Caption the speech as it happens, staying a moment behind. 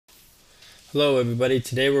Hello everybody,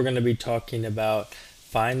 today we're going to be talking about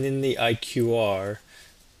finding the IQR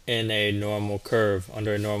in a normal curve,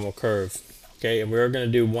 under a normal curve. Okay, and we're going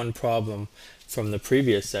to do one problem from the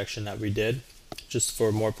previous section that we did, just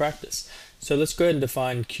for more practice. So let's go ahead and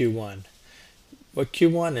define Q1. What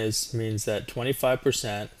Q1 is means that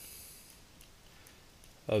 25%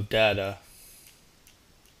 of data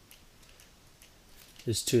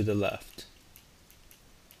is to the left.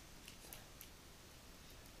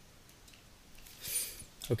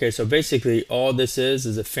 Okay, so basically all this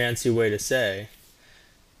is a fancy way to say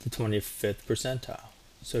the 25th percentile.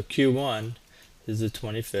 So Q1 is the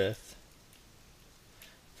 25th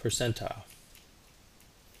percentile.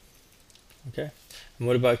 Okay, and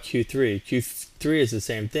what about Q3? Q3 is the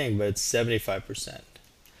same thing, but it's 75%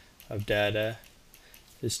 of data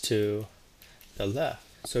is to the left.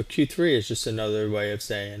 So Q3 is just another way of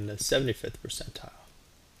saying the 75th percentile.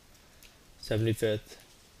 75th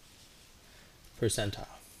percentile.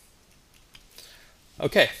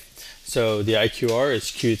 Okay, so the IQR is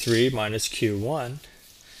Q3 minus Q1.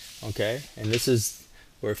 Okay, and this is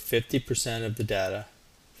where 50% of the data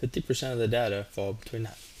fall between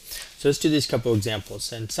that. So let's do these couple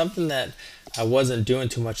examples. And something that I wasn't doing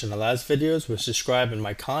too much in the last videos was describing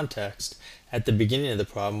my context at the beginning of the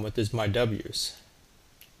problem, which is my W's.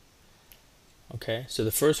 Okay, so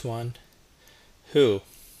the first one, who?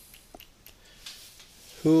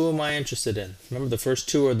 Who am I interested in? Remember, the first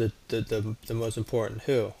two are the most important.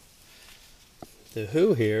 Who? The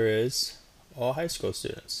who here is all high school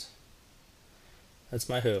students. That's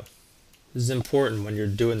my who. This is important when you're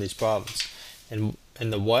doing these problems. And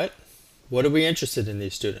the what? What are we interested in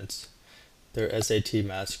these students? Their SAT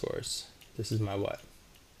math scores. This is my what.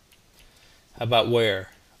 How about where?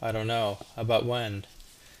 I don't know. How about when?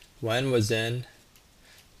 When was in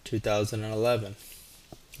 2011.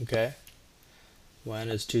 Okay? When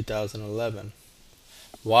is 2011?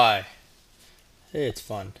 Why? Hey, it's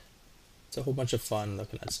fun. It's a whole bunch of fun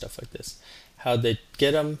looking at stuff like this. How'd they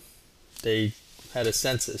get them? They had a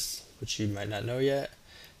census, which you might not know yet.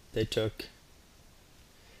 They took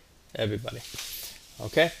everybody.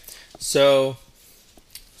 Okay, so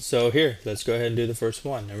here, let's go ahead and do the first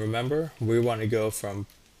one. And remember, we want to go from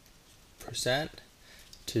percent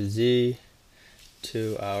to z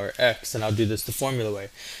to our x, and I'll do this the formula way.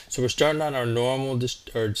 So we're starting on our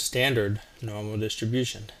standard normal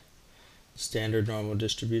distribution. Standard normal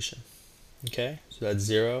distribution. Okay, so that's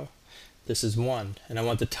 0. This is 1, and I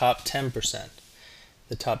want the top 10%.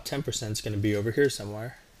 The top 10% is going to be over here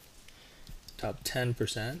somewhere. Top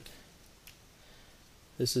 10%.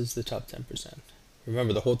 This is the top 10%.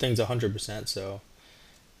 Remember, the whole thing's 100%, so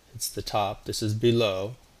it's the top. This is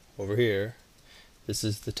below, over here. This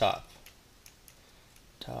is the top.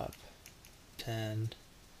 Top 10%.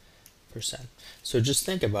 So just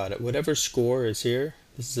think about it. Whatever score is here,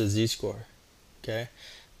 this is a z-score. Okay?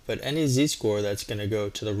 But any z-score that's going to go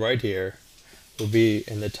to the right here will be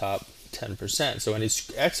in the top 10%. So any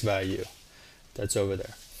x value that's over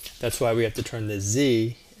there. That's why we have to turn the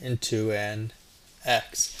z into an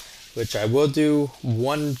x, which I will do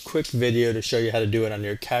one quick video to show you how to do it on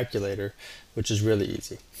your calculator, which is really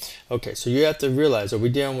easy. Okay, so you have to realize, are we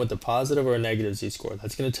dealing with a positive or a negative z-score?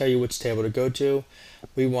 That's going to tell you which table to go to.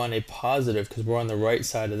 We want a positive because we're on the right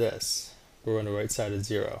side of this. We're on the right side of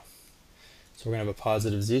 0. So we're going to have a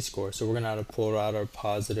positive z-score. So we're going to have to pull out our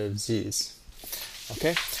positive z's.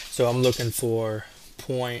 Okay, so I'm looking for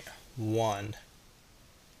 0.1.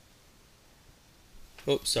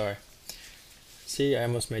 Oops, sorry. See, I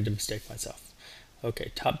almost made the mistake myself.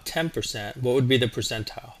 Okay, top 10%, what would be the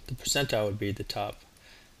percentile? The percentile would be the top,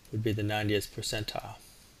 would be the 90th percentile.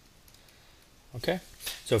 Okay,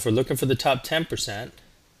 so if we're looking for the top 10%,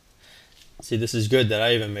 see, this is good that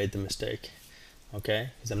I even made the mistake. Okay,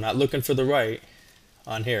 because I'm not looking for the right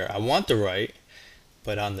on here. I want the right,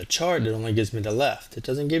 but on the chart, it only gives me the left. It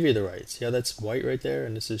doesn't give you the right. See how that's white right there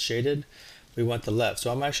and this is shaded? We want the left.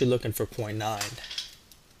 So I'm actually looking for 0.9.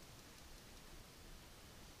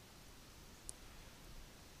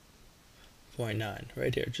 0.9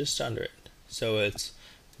 right here, just under it. So it's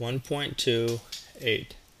 1.28.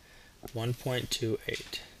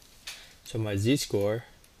 1.28. So my z-score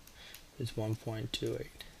is 1.28.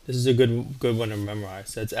 This is a good one to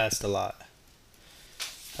memorize. That's asked a lot.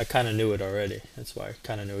 I kind of knew it already. That's why I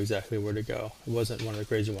kind of knew exactly where to go. It wasn't one of the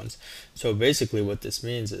crazy ones. So basically what this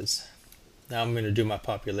means is, now I'm going to do my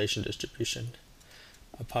population distribution.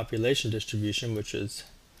 A population distribution, which is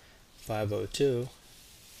 502.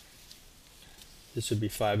 This would be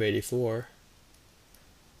 584.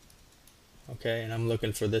 Okay, and I'm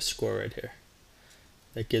looking for this score right here.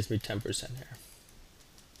 That gives me 10% here.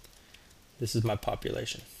 This is my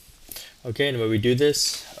population. Okay, and when we do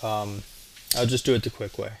this, I'll just do it the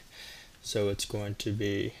quick way. So it's going to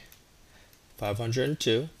be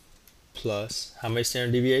 502 plus, how many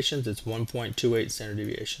standard deviations? It's 1.28 standard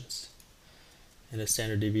deviations. And a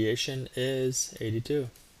standard deviation is 82.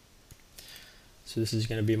 So this is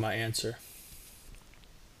going to be my answer.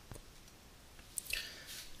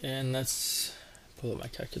 And let's pull up my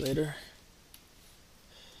calculator.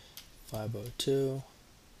 502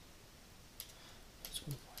 plus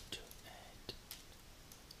 1.28.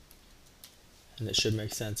 And it should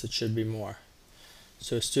make sense. It should be more.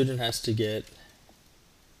 So a student has to get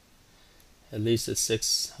at least a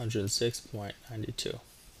 606.92.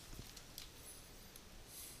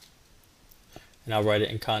 And I'll write it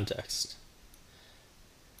in context.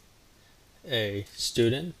 A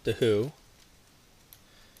student, the who,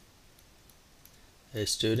 a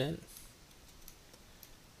student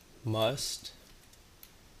must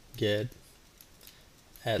get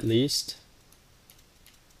at least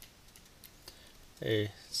a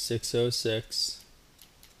 606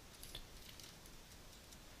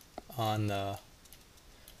 on the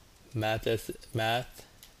math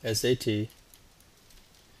SAT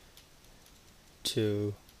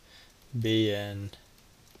to be in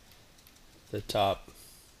the top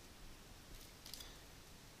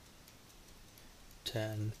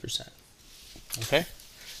 10%. Okay?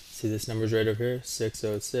 See this number's right over here,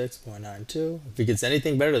 606.92. If he gets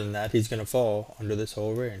anything better than that, he's going to fall under this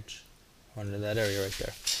whole range, under that area right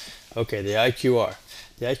there. Okay, the IQR.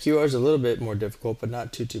 The IQR is a little bit more difficult, but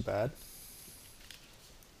not too bad.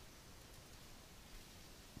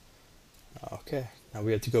 Okay, now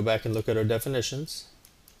we have to go back and look at our definitions.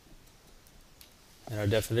 And our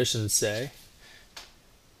definitions say,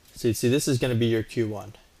 see this is going to be your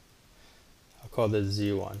Q1. I'll call this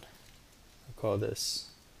Z1. I'll call this,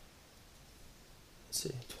 let's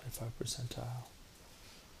see, 25 percentile.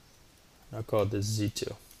 And I'll call this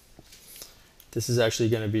Z2. This is actually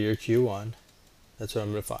going to be your Q1. That's what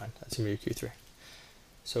I'm going to find. That's going to be your Q3.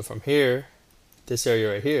 So from here, this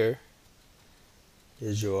area right here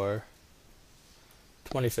is your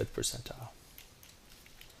 25th percentile.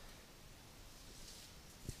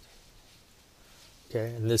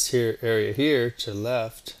 Okay, and this here area here to the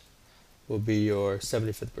left will be your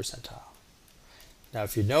 75th percentile. Now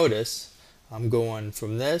if you notice, I'm going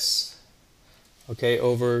from this, okay,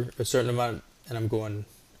 over a certain amount, and I'm going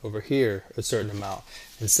over here a certain amount.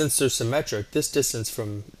 And since they're symmetric, this distance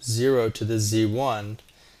from 0 to this Z1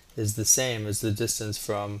 is the same as the distance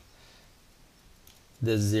from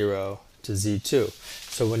this 0 to Z2.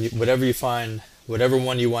 So when whatever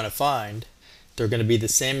one you want to find, they're going to be the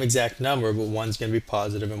same exact number, but one's going to be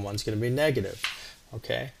positive and one's going to be negative.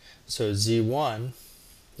 Okay, so Z1,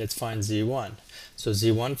 let's find Z1. So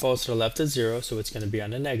Z1 falls to the left of 0, so it's going to be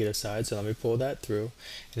on the negative side. So let me pull that through.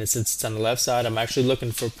 And since it's on the left side, I'm actually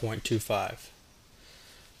looking for 0.25.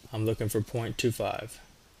 I'm looking for 0.25.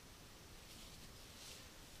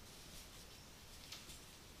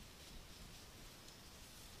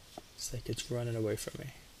 It's like it's running away from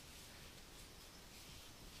me.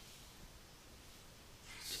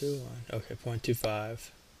 okay, 0.25.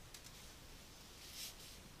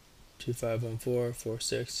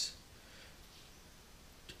 251446.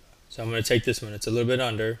 So I'm going to take this one. It's a little bit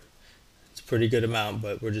under. It's a pretty good amount,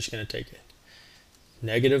 but we're just going to take it.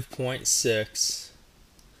 Negative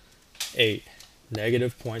 0.68.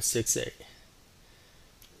 Negative 0.68.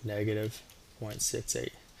 Negative 0.68.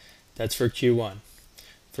 That's for Q1.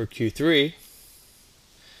 For Q3,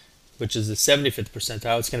 which is the 75th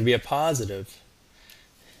percentile, it's going to be a positive.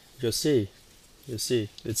 You'll see. It's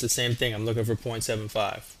the same thing. I'm looking for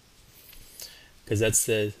 0.75 because that's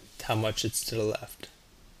how much it's to the left.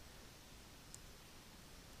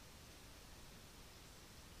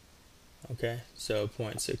 Okay, so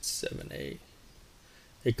 0.678.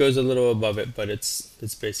 It goes a little above it, but it's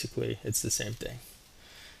basically the same thing.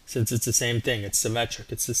 Since it's the same thing, it's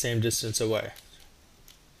symmetric. It's the same distance away.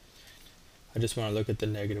 I just want to look at the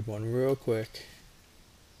negative one real quick.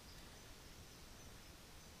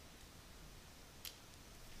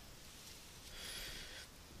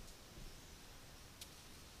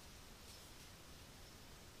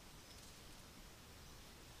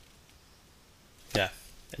 Yeah,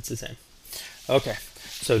 it's the same. Okay,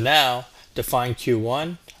 so now to find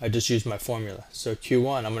Q1, I just use my formula. So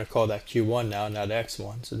Q1, I'm going to call that Q1 now, not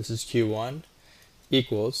X1. So this is Q1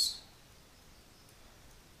 equals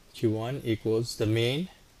the mean,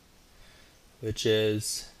 which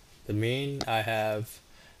is the mean I have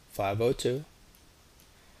 502.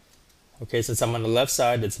 Okay, since I'm on the left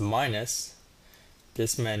side, it's minus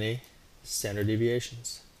this many standard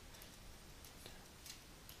deviations.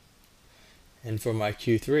 And for my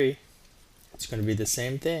Q3, It's going to be the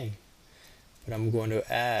same thing, but I'm going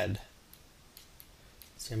to add.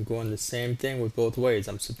 So I'm going the same thing with both ways.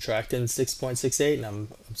 I'm subtracting 6.68 and I'm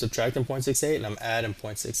subtracting 0.68 and I'm adding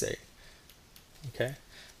 0.68. Okay,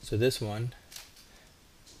 so this one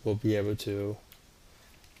we'll be able to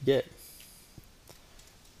get.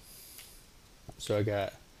 So I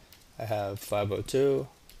have 502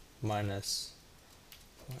 minus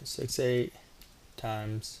 0.68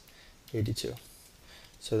 times 82.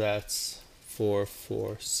 So that's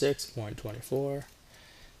 446.24,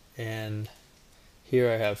 and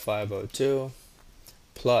here I have 502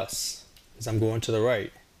 plus, because I'm going to the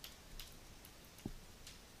right,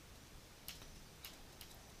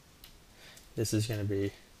 this is going to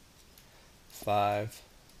be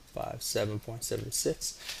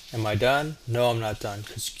 557.76. Am I done? No, I'm not done,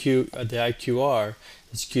 because the IQR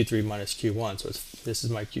is Q3 minus Q1. So this is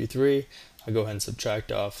my Q3. I go ahead and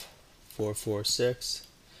subtract off 446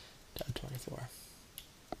 times 24.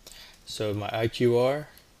 So my IQR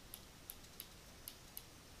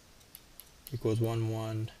equals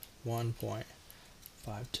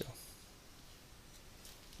 111.52.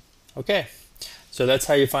 Okay, so that's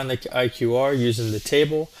how you find the IQR using the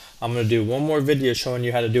table. I'm going to do one more video showing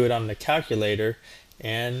you how to do it on the calculator,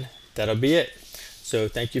 and that'll be it. So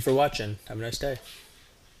thank you for watching. Have a nice day.